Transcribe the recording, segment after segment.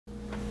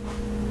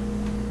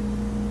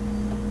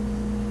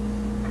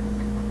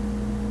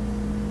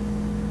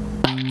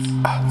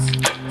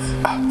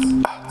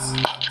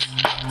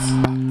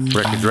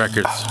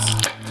Records.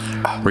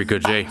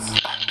 ReKoJay.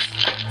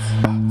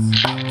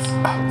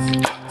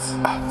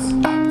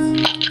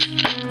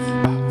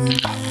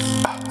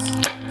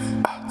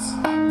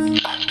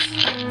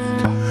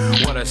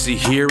 What I see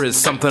here is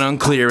something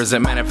unclear. Is it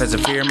manifest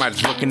in fear? Am I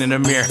just looking in the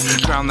mirror?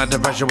 Drown that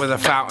depression with a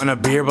fountain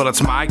of beer. Well,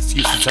 it's my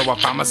excuse until I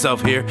find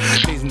myself here.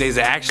 Days and days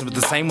of action, but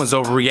the same one's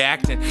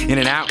overreacting. In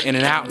and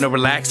out, no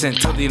relaxing.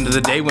 Till the end of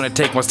the day when I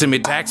take my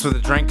stimutax with a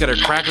drink that are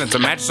cracking. It's a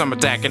mattress I'm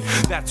attacking.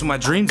 That's when my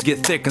dreams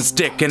get thick and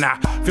stick. And I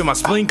feel my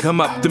spleen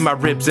come up through my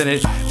ribs. And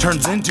it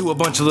turns into a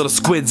bunch of little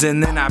squids.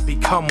 And then I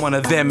become one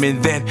of them.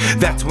 And then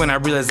that's when I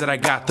realize that I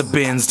got the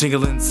bends.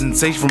 Tingling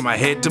sensation from my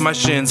head to my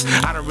shins.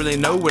 I don't really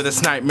know where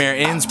this nightmare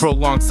ends.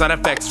 Prolonged side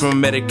effects from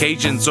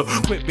medication, so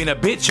quit being a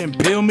bitch and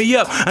fill me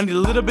up. I need a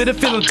little bit of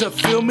feeling to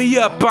fill me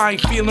up. I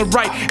ain't feeling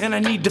right, and I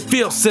need to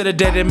feel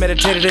sedated,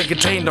 meditated, and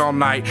contained all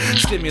night.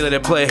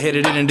 Stimulated,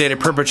 play-headed, inundated,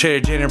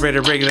 perpetrated,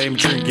 generated, regulated,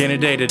 mature, and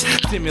inundated.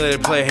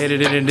 Stimulated,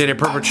 play-headed, inundated,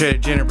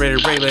 perpetrated,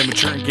 generated, regulated,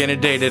 mature, and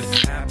inundated.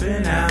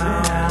 Tapping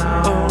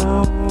out,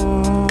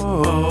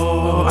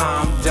 oh,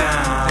 I'm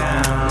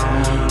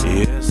down.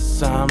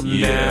 Yes, I'm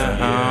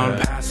down.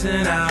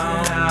 Passing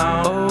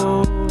out, oh.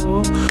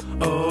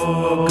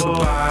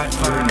 Goodbye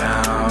for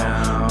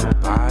now.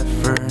 Goodbye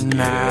for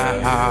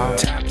now.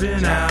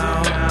 Tapping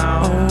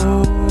out.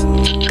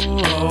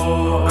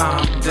 Oh,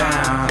 I'm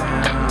down.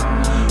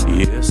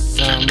 Yes,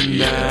 I'm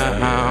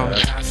down.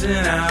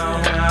 Passing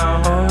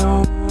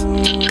out.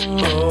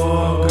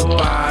 Oh,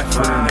 goodbye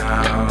for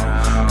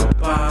now.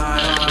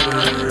 Goodbye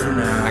for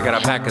now. I got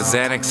a pack of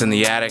Xanax in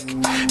the attic.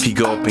 If you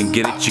go up and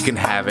get it, you can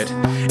have it.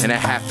 And a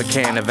half a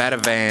can of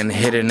Ativan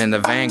hidden in the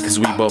van, cause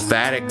we both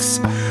addicts.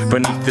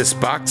 Beneath this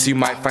box you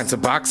might find some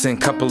boxing.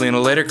 Couple in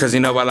later, cause you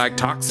know I like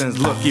toxins.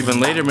 Look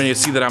even later when you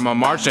see that I'm a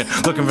Martian,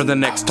 looking for the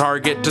next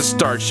target to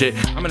start shit.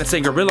 I'm gonna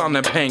say gorilla on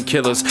them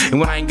painkillers. And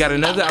when I ain't got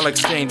another, I'll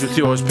exchange with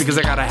yours. Because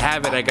I gotta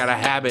have it, I gotta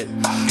have it.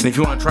 And if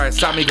you wanna try to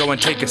stop me, go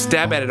and take a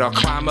stab at it. I'll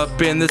climb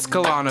up in this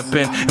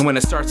Klonopin. And when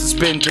it starts to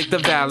spin, take the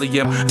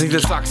Valium. I think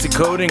this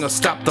oxycoding will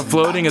stop the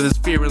floating of this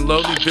fear and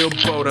loathing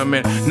bodom.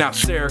 And now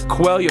Sarah,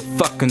 quell your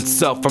fucking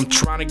self. I'm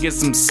trying to get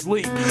some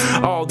sleep.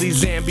 All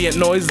these ambient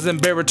noises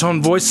and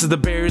baritone voices, the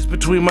barriers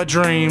between my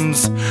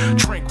dreams.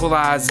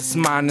 Tranquilize this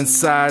mind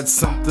inside,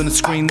 something to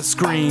scream the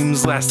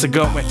screams. Last to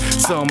going,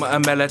 soma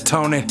and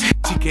melatonin,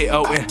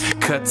 TKO and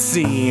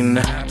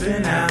cutscene.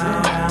 Tapping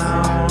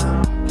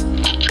out.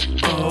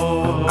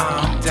 Oh,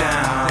 I'm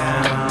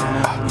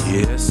down.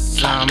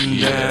 Yes, I'm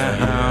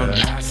down.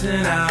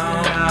 Passing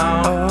out.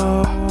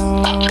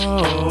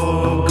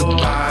 Oh,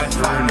 goodbye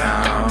for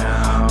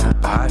now.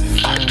 Goodbye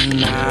for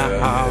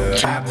now.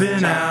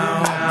 Tapping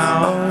out.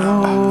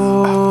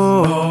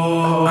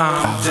 Oh,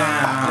 I'm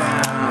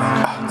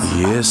down.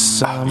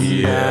 Yes, I'm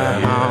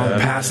down.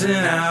 Passing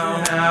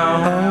out.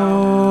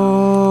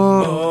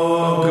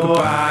 Oh,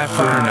 goodbye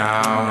for now.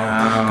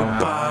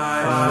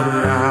 Goodbye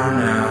for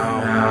now.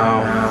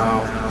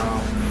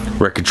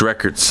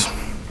 Records.